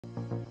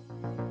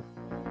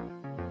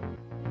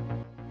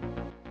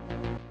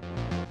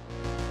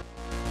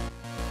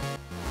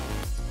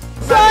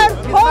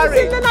holes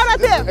in the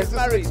narrative. It's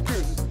an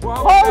excuse.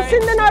 Holes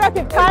in the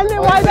narrative. Tell me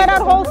why there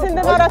are holes in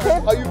the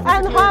narrative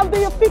and how do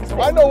you fix it?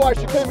 I know why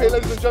she came here,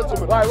 ladies and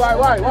gentlemen. Why?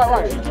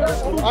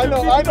 I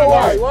know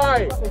why.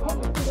 Why?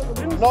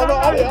 No,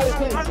 Ali,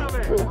 please.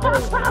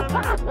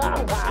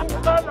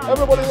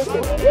 Everybody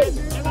listen.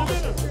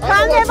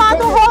 Tell me about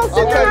the holes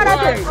in the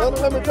narrative.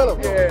 Let me tell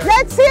him.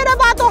 Let's hear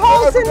about the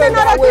holes in the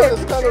narrative.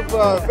 This kind of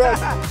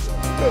vest.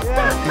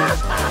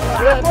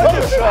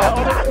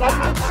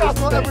 It's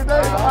not every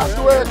day I have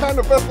to wear a kind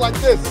of vest like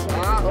this.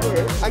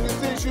 And you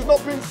see, she's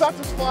not being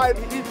satisfied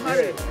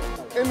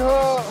in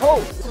her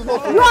home.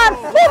 You are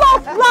full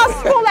of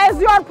lustful as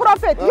your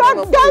prophet.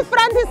 Your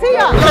girlfriend is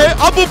here. Okay,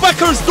 Abu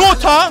Bakr's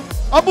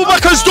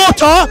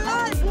daughter,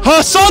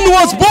 her son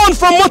was born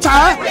from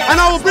Mut'ah, and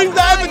I will bring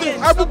the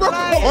evidence. Abu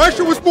Bakr,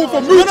 Aisha was born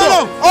from Muta.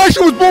 No.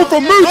 Aisha was born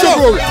from Muta,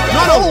 bro.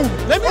 No.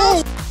 Let me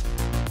ask.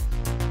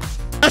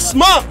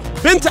 Asma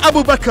bint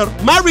Abu Bakr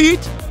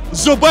married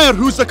Zubair,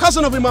 who's the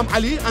cousin of Imam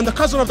Ali and the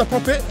cousin of the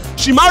Prophet.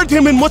 She married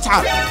him in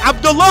Mut'ah.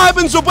 Abdullah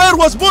ibn Zubair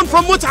was born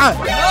from Mut'ah.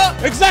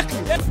 Exactly.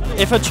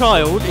 If a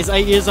child is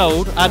 8 years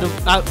old at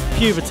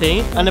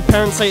puberty and the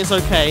parents say it's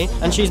okay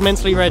and she's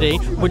mentally ready,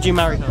 would you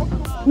marry her?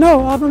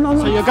 No, I'm not.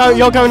 So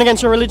you're going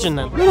against your religion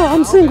then? No,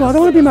 I'm single. I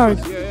don't want to be married.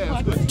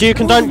 Do you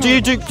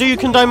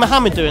condone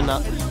Mohammed doing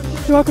that?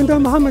 Do I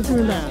condone Mohammed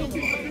doing that?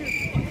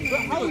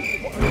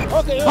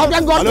 How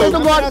can God pray to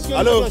God?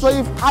 So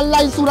if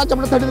Allah in Surah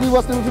chapter 33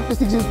 verse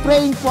 56 is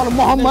praying for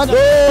Muhammad,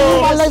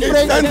 Allah is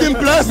praying. Sending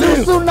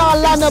blessings. Sunnah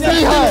Allah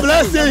Nabi hai.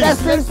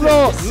 Blessings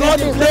flow. Not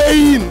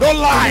playing. Don't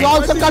lie. It's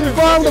also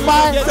confirmed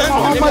by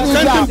Muhammad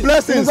Hijab.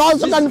 It's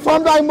also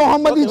confirmed by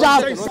Muhammad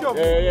Hijab.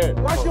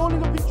 Why she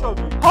holding a picture of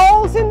you?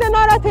 Holes in the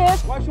narrative.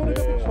 Why she holding a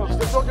picture of you?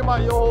 She's talking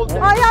about your whole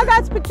thing. Oh yeah,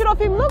 that's picture of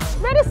him. Looks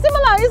very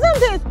similar,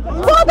 isn't it?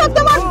 Both of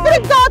them are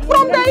tricked out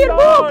from their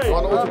book.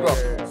 One autograph.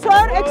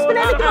 Sir,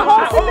 explain it to me,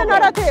 holes in the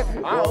narrative.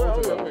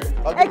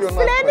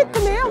 Explain it to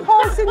me,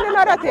 holes in the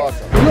narrative.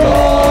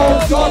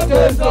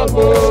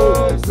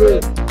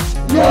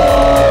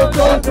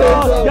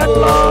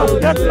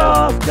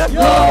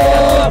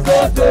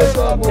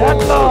 Get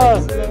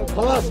lost.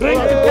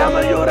 Drink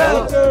camel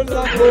urine.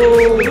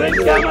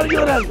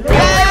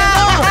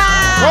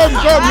 Come,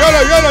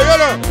 yalla.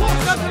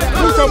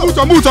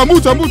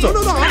 Muta. No,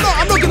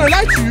 I'm not gonna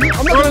lie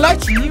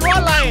to you. You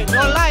are lying. You're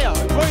a liar.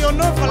 Bro, you're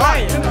known for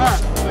lying.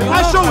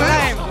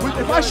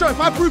 If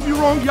I prove you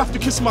wrong, you have to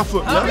kiss my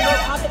foot.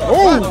 Yeah?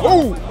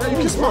 Oh, you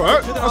kiss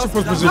my foot. That's the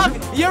first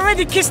position. You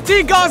already kissed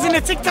 2 girls in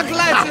the TikTok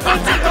live.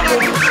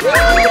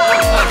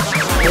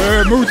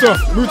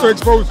 Muta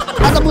exposed.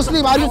 As a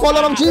Muslim, are you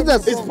follower of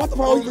Jesus? It's part of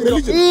our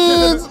religion.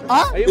 It's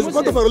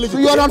part of our religion. So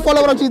you are not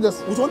follower of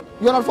Jesus? Which one?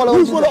 You are not follower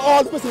of Jesus? Follow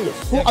all the messengers.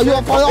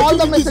 You follow all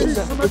the messengers?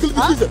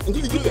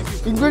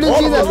 Including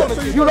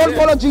Jesus. You don't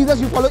follow Jesus,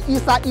 you follow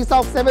Isa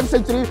of 7th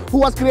century, who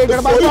was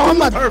created by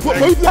Muhammad.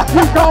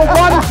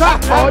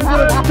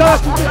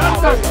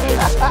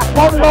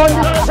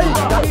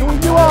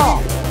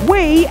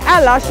 We,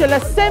 Allah, shall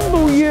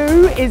assemble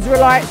you,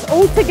 Israelites,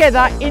 all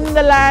together in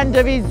the land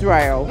of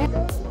Israel.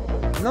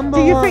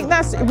 Do you think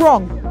that's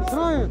wrong?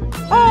 Right.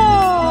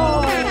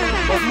 Oh!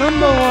 But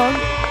number one,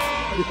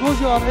 because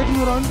you are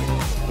ignorant.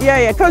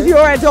 Yeah, because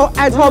you're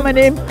ad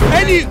hominem.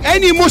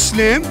 Any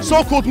Muslim,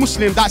 so-called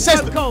Muslim, that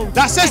says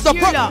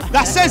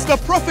the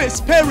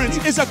Prophet's parents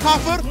is a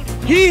kafir,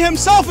 he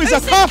himself is a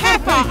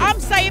kafir. I'm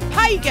saying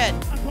pagan.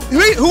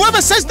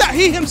 Whoever says that,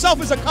 he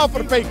himself is a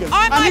kafir pagan.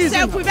 I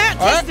myself, without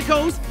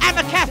testicles, am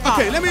a kafir.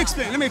 Okay, let me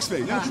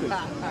explain.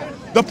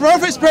 The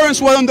Prophet's parents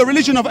were on the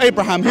religion of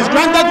Abraham. His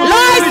granddad was on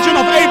the religion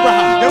of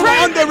Abraham. They were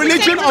on the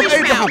religion of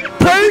Abraham.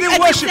 They didn't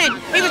worship.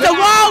 He was a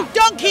wild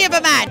donkey of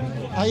a man.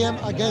 I am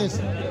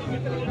against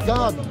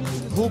God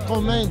who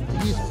command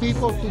his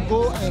people to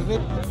go and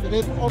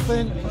rip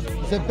open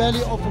the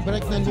belly of a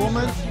pregnant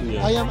woman.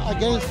 Yeah. I am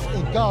against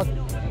a God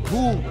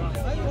who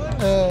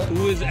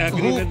is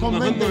agree with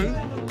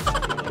Muhammad.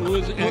 Who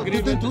is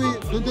agree with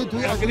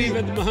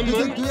Muhammad?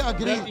 Didn't we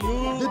agree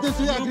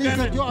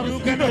that you are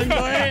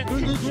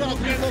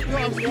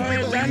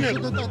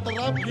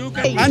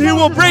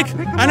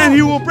and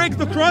he will break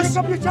the cross.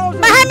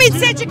 Mohammed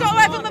said you got to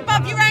have them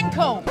above your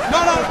ankle.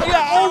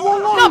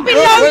 Not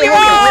below your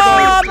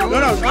arm.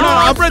 No,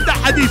 I've read that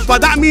hadith,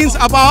 but that means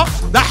about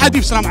that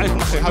hadith. Salam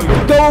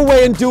alaikum. Go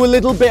away and do a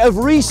little bit of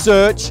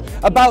research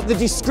about the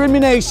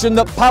discrimination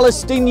that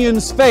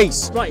Palestinians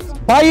face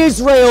by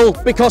Israel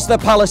because they're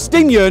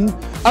Palestinian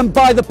and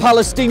by the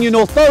Palestinian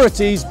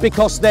authorities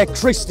because they're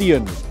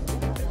Christian.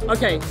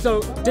 Okay,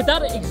 so did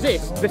that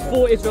exist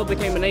before Israel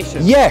became a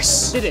nation?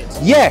 Yes. Did it?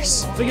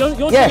 Yes. So you're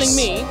telling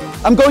me?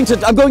 I'm going to.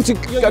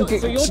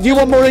 Do you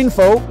want more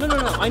info? No.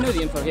 I know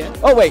the info here.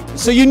 Oh wait.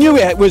 So you knew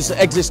it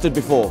existed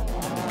before?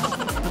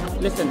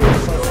 Listen.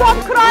 Stop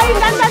crying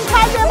and then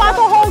tell me about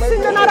the holes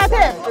in the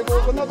narrative.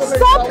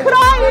 Stop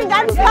crying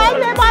and tell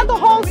me about the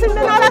holes in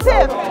the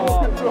narrative.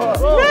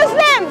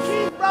 Muslims,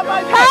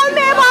 tell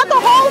me about the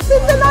holes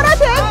in the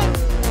narrative.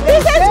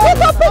 This is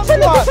good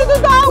opportunity to do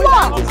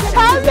dawah.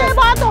 Tell me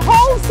about the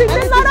holes in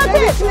the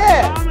narrative.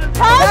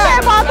 Tell me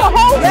about the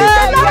whole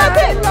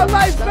narrative.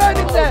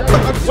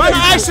 When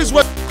ISIS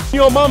was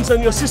your mums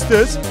and your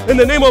sisters in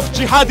the name of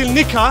Jihad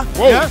al-Nikah,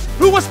 yeah,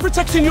 who was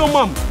protecting your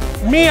mum?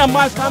 Me and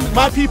my family,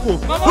 my people.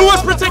 Who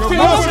was protecting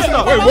your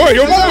sister? Wait, what?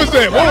 Your mum was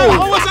there.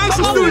 What was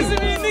ISIS doing?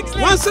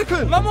 1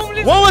 second.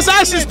 What was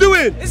ISIS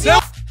doing?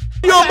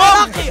 Your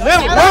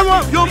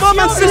mum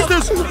and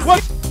sisters were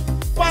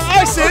by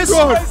ISIS.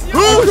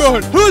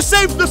 Who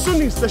saved the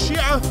Sunnis? The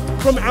Shia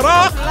from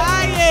Iraq?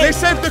 They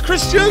saved the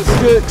Christians?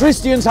 The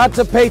Christians had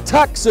to pay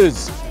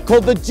taxes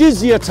called the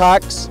jizya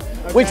tax,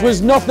 which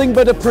was nothing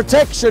but a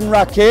protection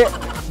racket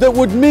that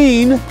would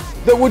mean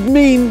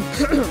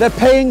they're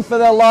paying for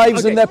their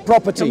lives and their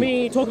property. Can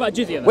we talk about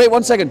jizya? Wait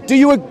 1 second. Do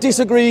you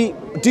disagree?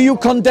 Do you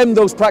condemn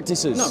those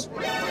practices? No.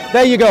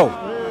 There you go.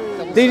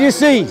 Did you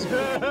see?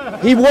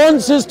 He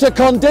wants us to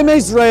condemn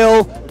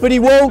Israel, but he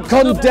won't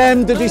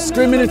condemn the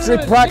discriminatory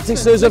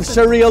practices of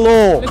Sharia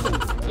law.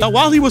 Now,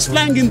 while he was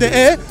flying in the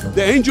air,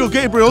 the angel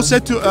Gabriel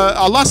said to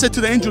Allah said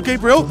to the angel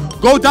Gabriel,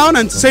 "Go down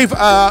and save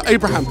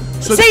Abraham."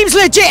 So seems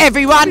legit,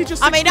 everyone.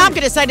 I mean, I'm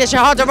going to say the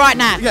Shahada right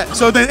now. Yeah.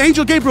 So the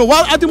angel Gabriel,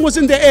 while Adam was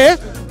in the air,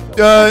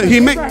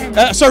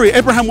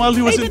 Abraham, while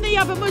he was even the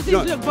other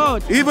Muslims look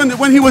bored. Even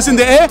when he was in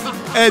the air,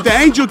 the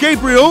angel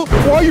Gabriel.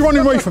 Why are you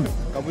running away from me?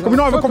 Can we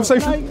not have a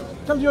conversation?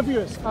 Tell your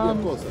viewers.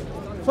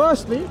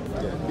 Firstly,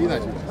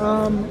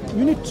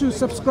 you need to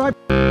subscribe.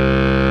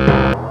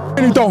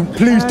 Really don't,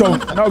 please don't.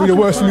 That would be the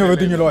worst thing you ever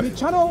did in your life. The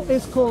channel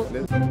is called.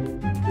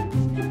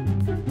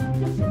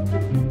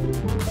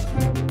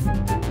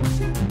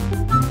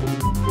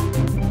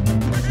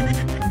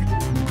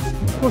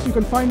 Of course, you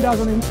can find us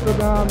on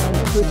Instagram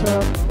and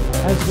Twitter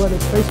as well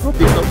as Facebook.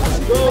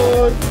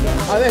 Good.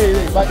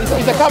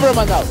 He's a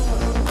cameraman now.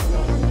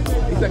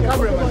 He's a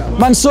cameraman now.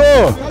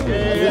 Mansour,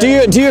 do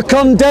you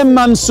condemn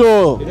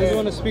Mansour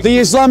the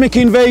Islamic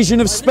invasion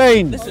of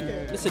Spain?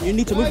 Listen, you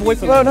need to move away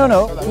from him.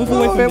 No. Move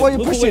away from him. Why are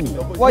you pushing?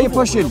 Why are you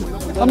pushing?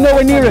 I'm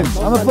nowhere near him.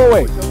 I'm a foot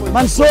away.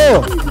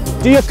 Mansour,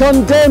 do you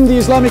condemn the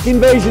Islamic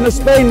invasion of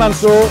Spain,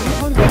 Mansour?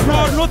 You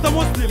are not a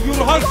Muslim.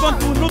 Your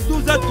husband will not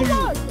do that to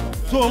you.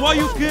 So why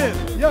you care?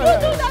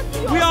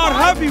 We are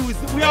happy with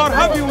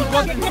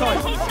what's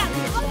inside.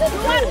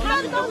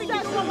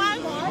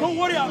 Don't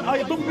worry,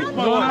 I don't beat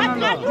my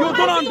wife. You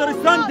don't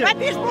understand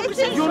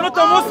it. You're not a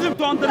Muslim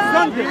to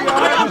understand it. I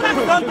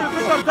understand it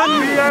better than you.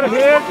 We are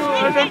here to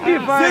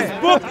identify.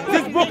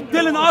 This book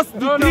telling us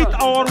to treat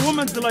our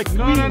women like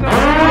queens.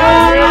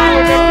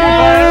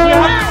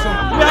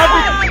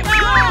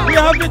 We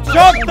have it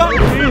chopped up.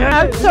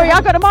 Sorry,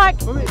 I got a mic.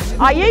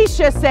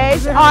 Aisha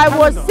says I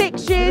was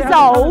 6 years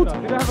old.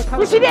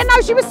 Well, she didn't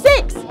know she was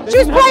 6. She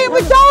was playing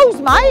with dolls,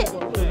 mate.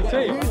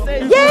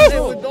 Yes,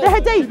 the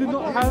hadith.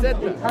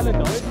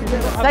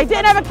 They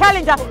didn't have a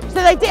calendar,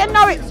 so they didn't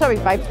know it. Sorry,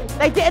 babe.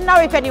 They didn't know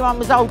if anyone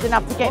was old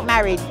enough to get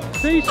married.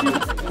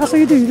 That's what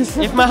you do.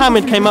 If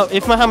Mohammed came up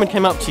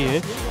to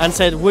you and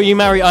said, "Will you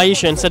marry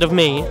Aisha instead of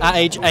me at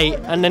age 8,"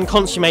 and then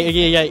consummate a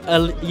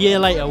year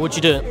later, would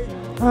you do it?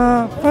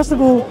 First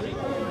of all,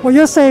 what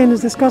you're saying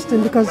is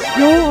disgusting because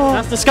you are...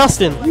 That's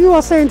disgusting. You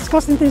are saying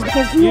disgusting things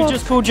because you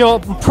just called your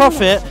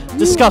prophet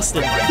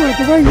disgusting. Yeah,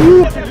 the way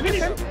you...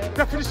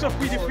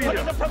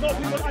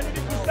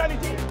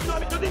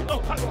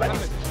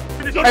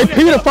 A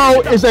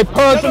paedophile is a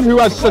person who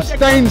has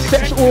sustained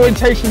sexual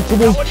orientation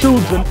towards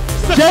children,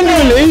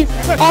 generally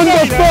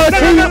under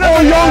 13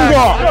 or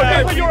younger.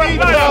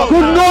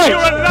 Good night.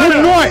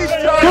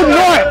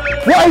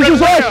 What age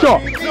is Aisha?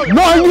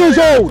 9 years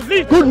old.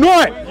 Good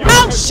night.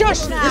 Oh,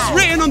 shush now. It's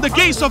written on the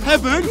gates of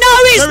heaven. No,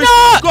 it's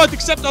not. God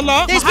except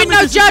Allah. There's been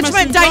no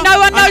judgment day. No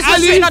one knows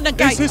what's written on the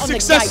gates. His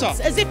successor.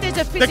 As if there's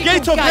a physical The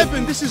gate of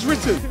heaven. This is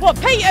written. What,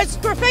 Peter's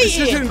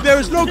graffiti? There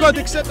is no God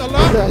except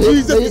Allah.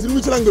 Jesus is in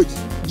which language?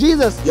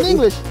 Jesus in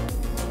English.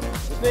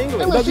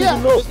 English, yeah.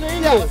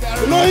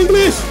 No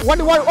English.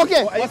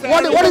 Okay.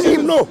 What is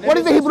Hebrew? What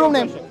is the Hebrew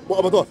name?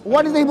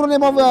 What is the Hebrew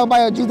name of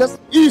Jesus?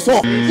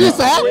 Esau.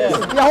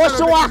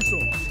 Yahushua.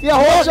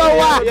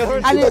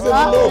 And it's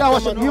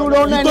you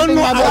don't know anything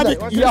about it.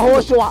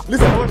 Yahushua.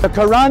 The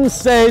Quran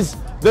says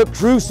that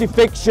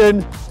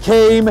crucifixion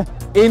came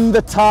in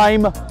the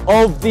time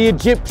of the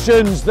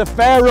Egyptians, the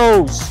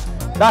pharaohs.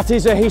 That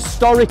is a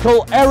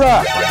historical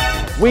error.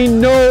 We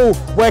know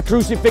where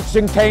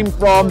crucifixion came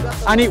from,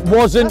 and it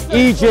wasn't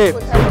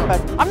Egypt.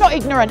 I'm not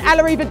ignorant.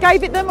 Allah either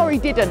gave it them or he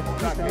didn't.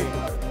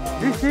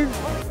 This is,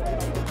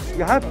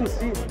 you have to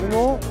see,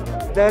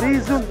 the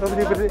reason of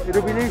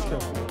revelation.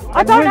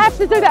 I don't have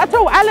to do that at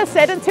all. Allah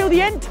said until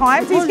the end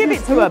times he's given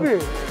it to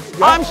them.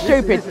 I'm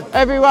stupid.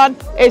 Everyone,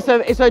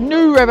 it's a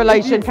new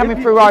revelation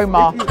coming through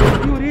Omar.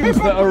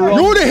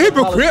 You're the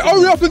hypocrite.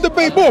 Hurry up and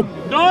debate, Bob.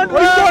 What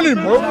are you running,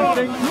 bro?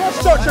 You're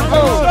such a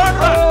coward.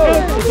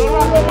 You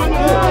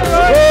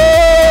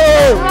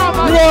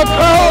are a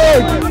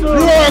coward. You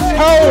are a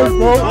coward,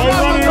 bro.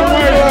 You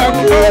are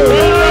a coward.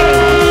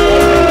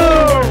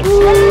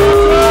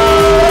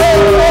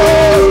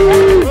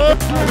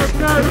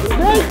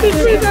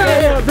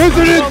 This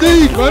is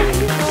indeed, man.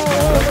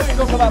 Let's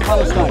talk about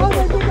Palestine.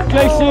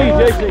 JC.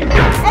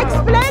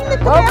 Explain it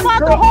to me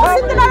about the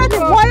horse in the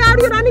narrative. Why are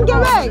you running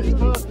away?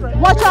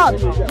 Watch out.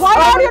 Why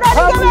are you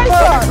running away,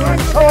 sir?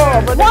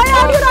 Why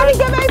are you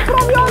running away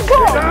from your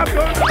goal?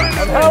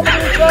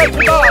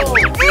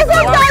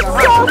 Isn't that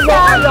so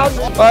sad?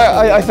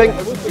 I think,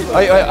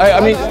 I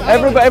mean,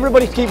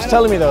 everybody keeps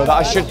telling me though that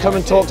I should come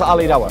and talk to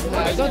Ali Dawah.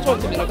 Don't talk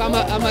to me.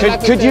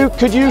 Look,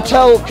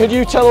 Could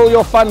you tell all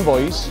your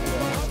fanboys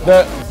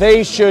that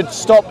they should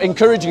stop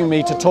encouraging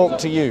me to talk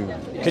to you?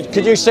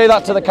 Could you say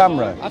that to the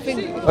camera? I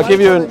think I'll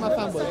give you an.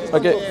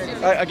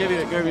 I give you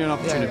an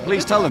opportunity.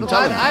 Please tell them.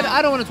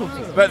 I don't want to talk to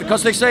you. But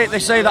because they say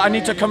that I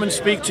need to come and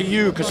speak to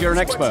you because you're an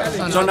expert.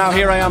 So now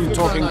here I am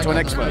talking to an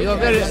expert. You're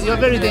a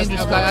very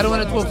dangerous guy. I don't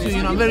want to talk to you.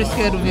 You know, I'm very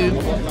scared of you.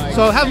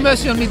 So have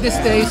mercy on me this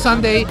day,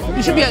 Sunday.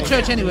 You should be at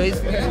church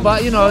anyways.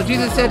 But you know,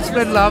 Jesus said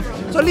spread love.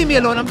 So leave me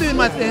alone. I'm doing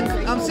my thing.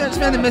 I'm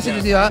sending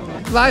messages here.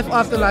 Life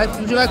after life.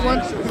 Would you like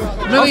one?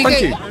 Remember,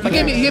 you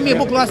gave me a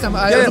book last time.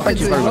 Thank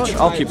you very much.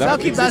 I'll keep that. I'll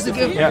keep that as a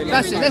gift. Yeah.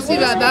 That's it. Let's leave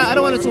it at that. I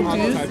don't want to talk to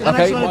you. And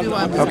I just want to do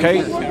what I'm doing.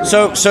 Okay.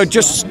 So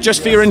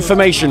just for your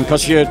information,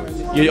 because you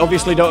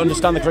obviously don't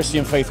understand the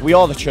Christian faith. We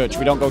are the church.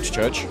 We don't go to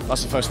church.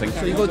 That's the first thing.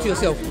 So you go to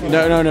yourself?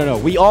 No.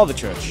 We are the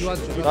church.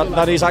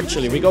 That is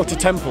actually. We go to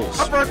temples,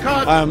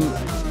 and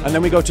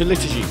then we go to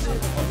liturgy,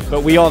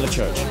 but we are the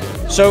church.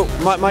 So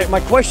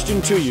my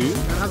question to you. I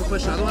have a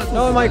question. I don't want to.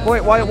 No, Mike.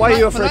 Why are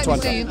you afraid to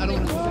answer? I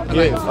don't want to.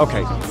 Yeah,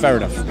 okay, fair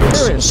enough.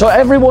 So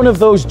every one of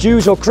those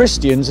Jews or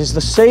Christians is the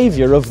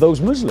saviour of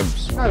those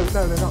Muslims. No,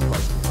 they're not.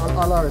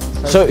 Allah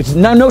is So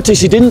now notice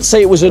he didn't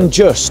say it was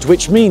unjust,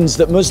 which means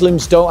that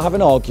Muslims don't have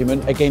an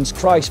argument against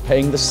Christ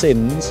paying the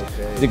sins,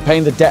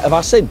 paying the debt of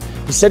our sin.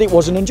 He said it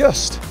wasn't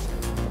unjust,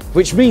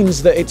 which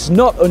means that it's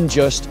not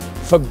unjust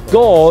for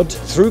God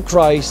through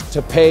Christ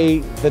to pay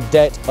the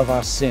debt of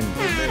our sin.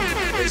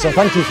 So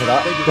thank you for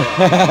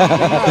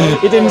that.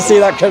 He didn't see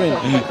that coming.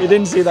 He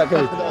didn't see that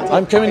coming.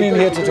 I'm coming in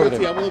here to talk to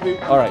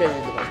him. All right.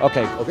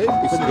 Okay.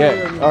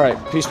 Yeah. All right.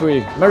 Peace be with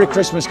you. Merry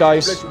Christmas,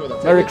 guys.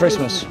 Merry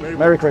Christmas.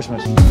 Merry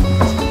Christmas.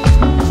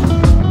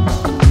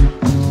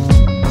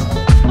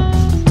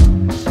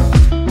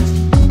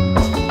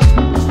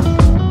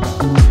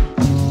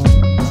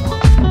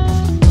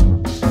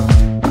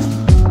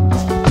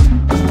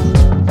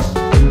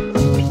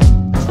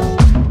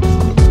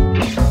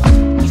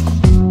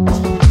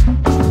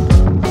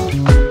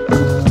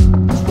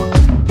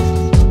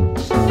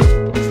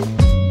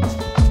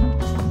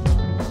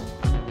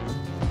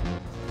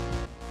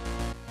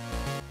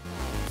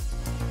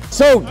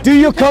 So, do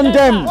you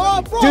condemn?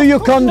 Do you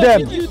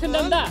condemn?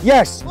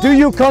 Yes. Do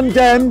you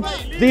condemn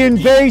the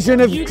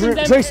invasion of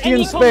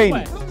Christian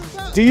Spain?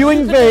 Do you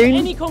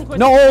invade?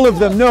 Not all of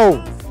them.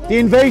 No. The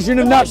invasion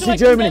of Nazi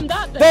Germany.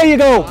 There you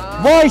go.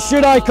 Why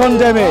should I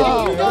condemn it?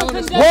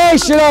 Why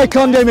should I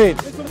condemn it?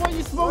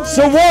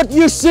 So what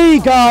you see,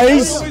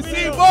 guys,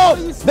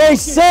 they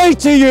say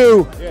to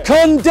you,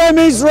 condemn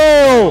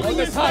Israel,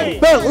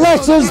 but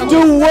let us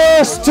do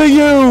worse to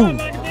you.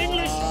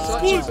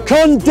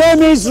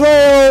 Condemn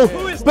Israel,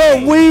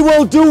 but we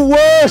will do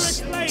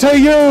worse to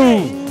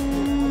you.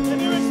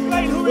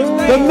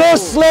 The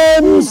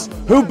Muslims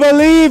who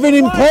believe in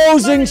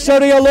imposing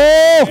Sharia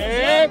law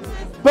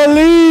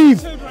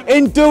believe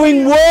in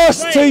doing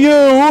worse to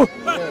you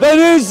than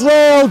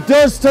Israel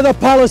does to the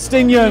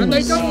Palestinians. And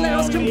they don't let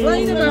us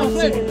complain about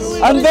it.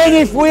 And then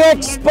if we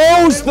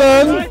expose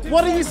them,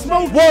 What are you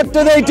smoking? what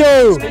do they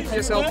do?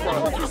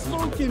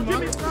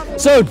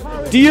 So,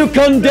 do you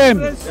condemn?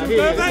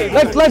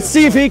 Let's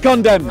see if he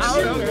condemns.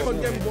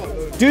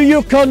 Do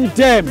you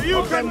condemn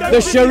the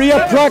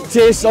Sharia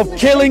practice of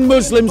killing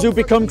Muslims who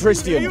become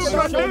Christians?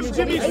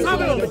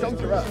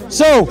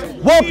 So,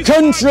 what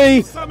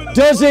country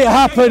does it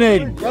happen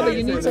in?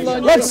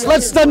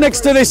 Let's stand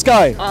next to this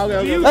guy.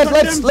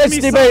 Let's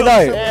debate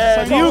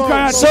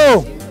that.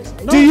 So,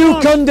 do you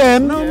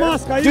condemn?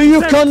 Do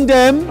you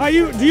condemn?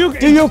 Do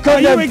you condemn?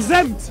 Are you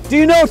exempt? Do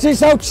you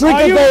notice how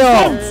triggered they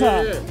are?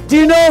 Do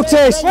you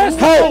notice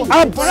how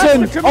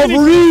absent of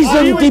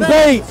reasoned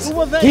debate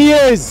he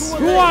is?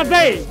 Who are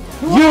they?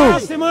 You,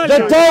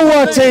 the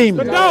Dawah team.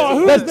 The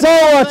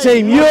Dawah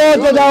team. You're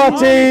the Dawah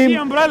team.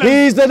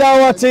 He's the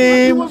Dawah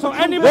team.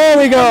 There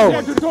we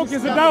go.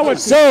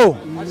 So,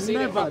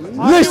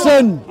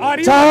 listen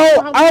to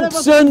how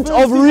absent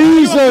of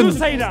reason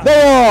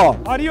they are.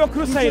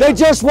 They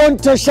just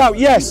want to shout.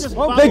 Yes,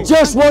 they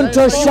just want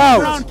to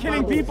shout.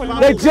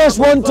 They just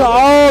want to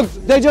argue.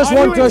 They just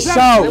want to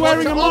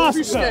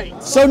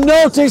shout. So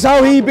notice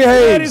how he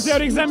behaves.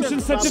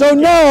 So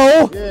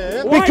now,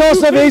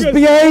 because of his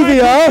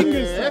behaviour,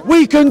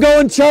 we can go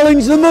and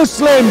challenge the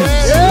Muslims.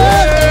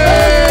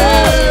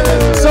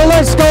 So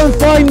let's go and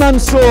find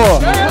Mansour.